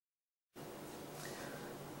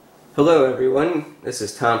Hello everyone, this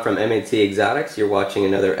is Tom from M&T Exotics. You're watching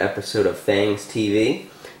another episode of Fangs TV.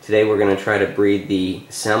 Today we're going to try to breed the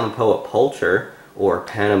Pulcher or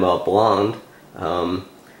Panama Blonde.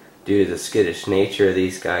 Due to the skittish nature of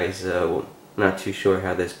these guys, not too sure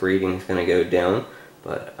how this breeding is going to go down,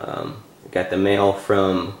 but we got the male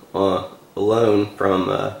from alone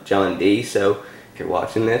from John D. So if you're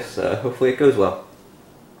watching this, hopefully it goes well.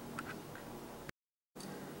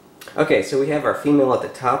 Okay, so we have our female at the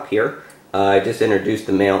top here. I just introduced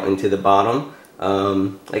the male into the bottom.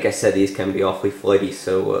 Like I said, these can be awfully flighty,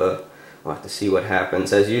 so we'll have to see what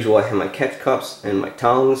happens. As usual, I have my catch cups and my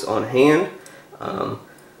tongs on hand. So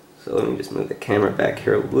let me just move the camera back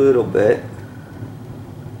here a little bit.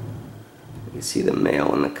 You can see the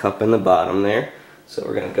male and the cup in the bottom there. So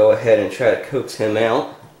we're going to go ahead and try to coax him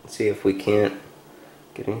out and see if we can't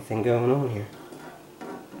get anything going on here.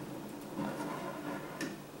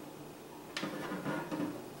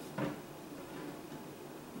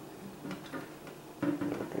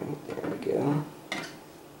 There we go.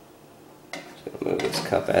 Just going to move this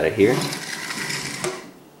cup out of here.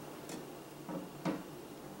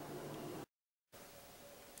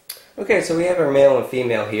 Okay, so we have our male and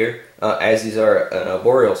female here. As these are an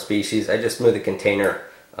arboreal species, I just moved the container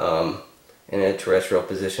in a terrestrial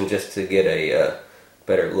position just to get a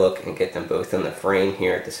better look and get them both in the frame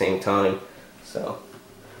here at the same time. So.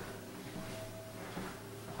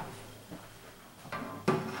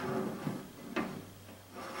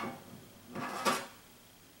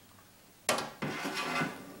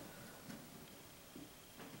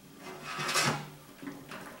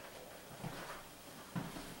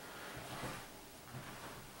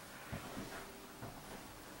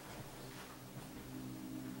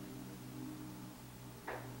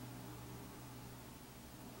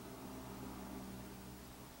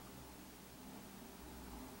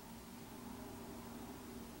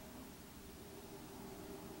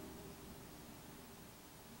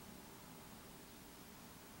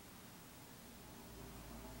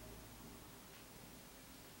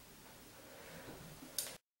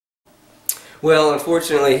 Well,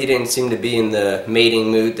 unfortunately, he didn't seem to be in the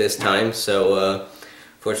mating mood this time, so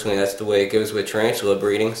fortunately that's the way it goes with tarantula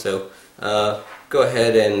breeding. So go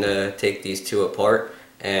ahead and take these two apart,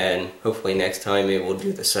 and hopefully next time maybe we'll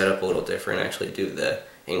do the setup a little different, actually do the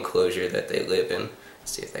enclosure that they live in,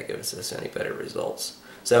 see if that gives us any better results.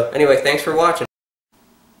 So anyway, thanks for watching.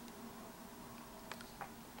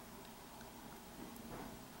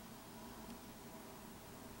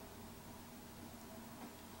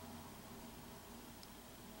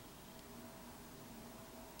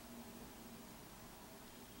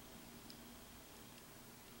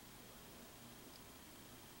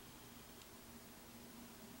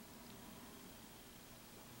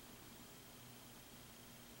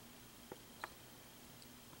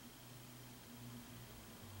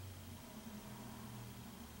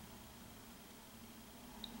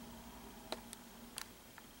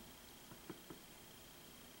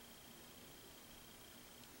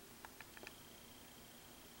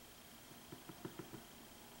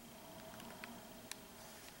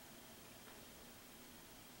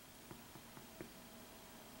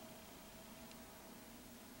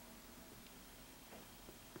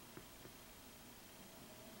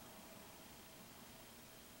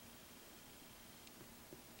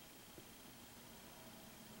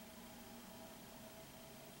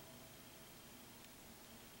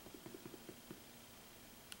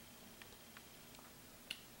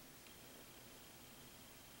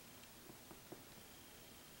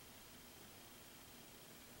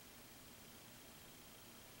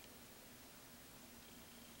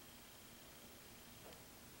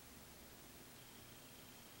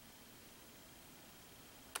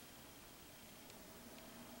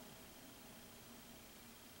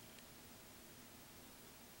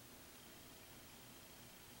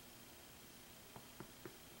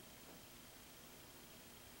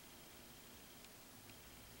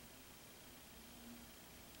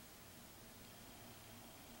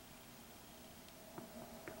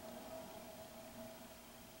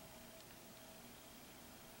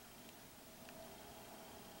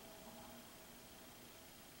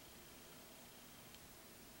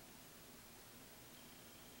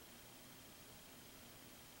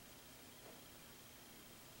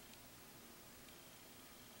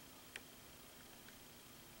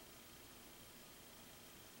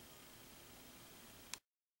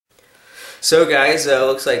 So guys,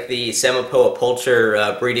 looks like the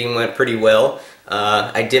Pulcher breeding went pretty well.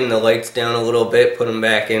 I dimmed the lights down a little bit, put them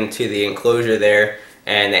back into the enclosure there,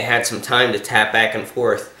 and they had some time to tap back and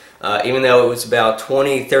forth. Even though it was about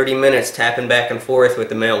 20-30 minutes tapping back and forth with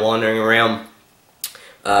the male wandering around,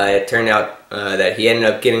 it turned out that he ended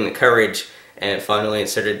up getting the courage and finally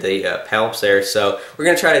inserted the palps there. So we're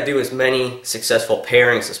going to try to do as many successful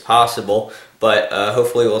pairings as possible, but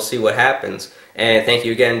hopefully we'll see what happens. And thank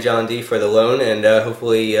you again, John D, for the loan, and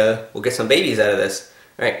hopefully we'll get some babies out of this.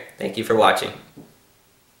 Alright, thank you for watching.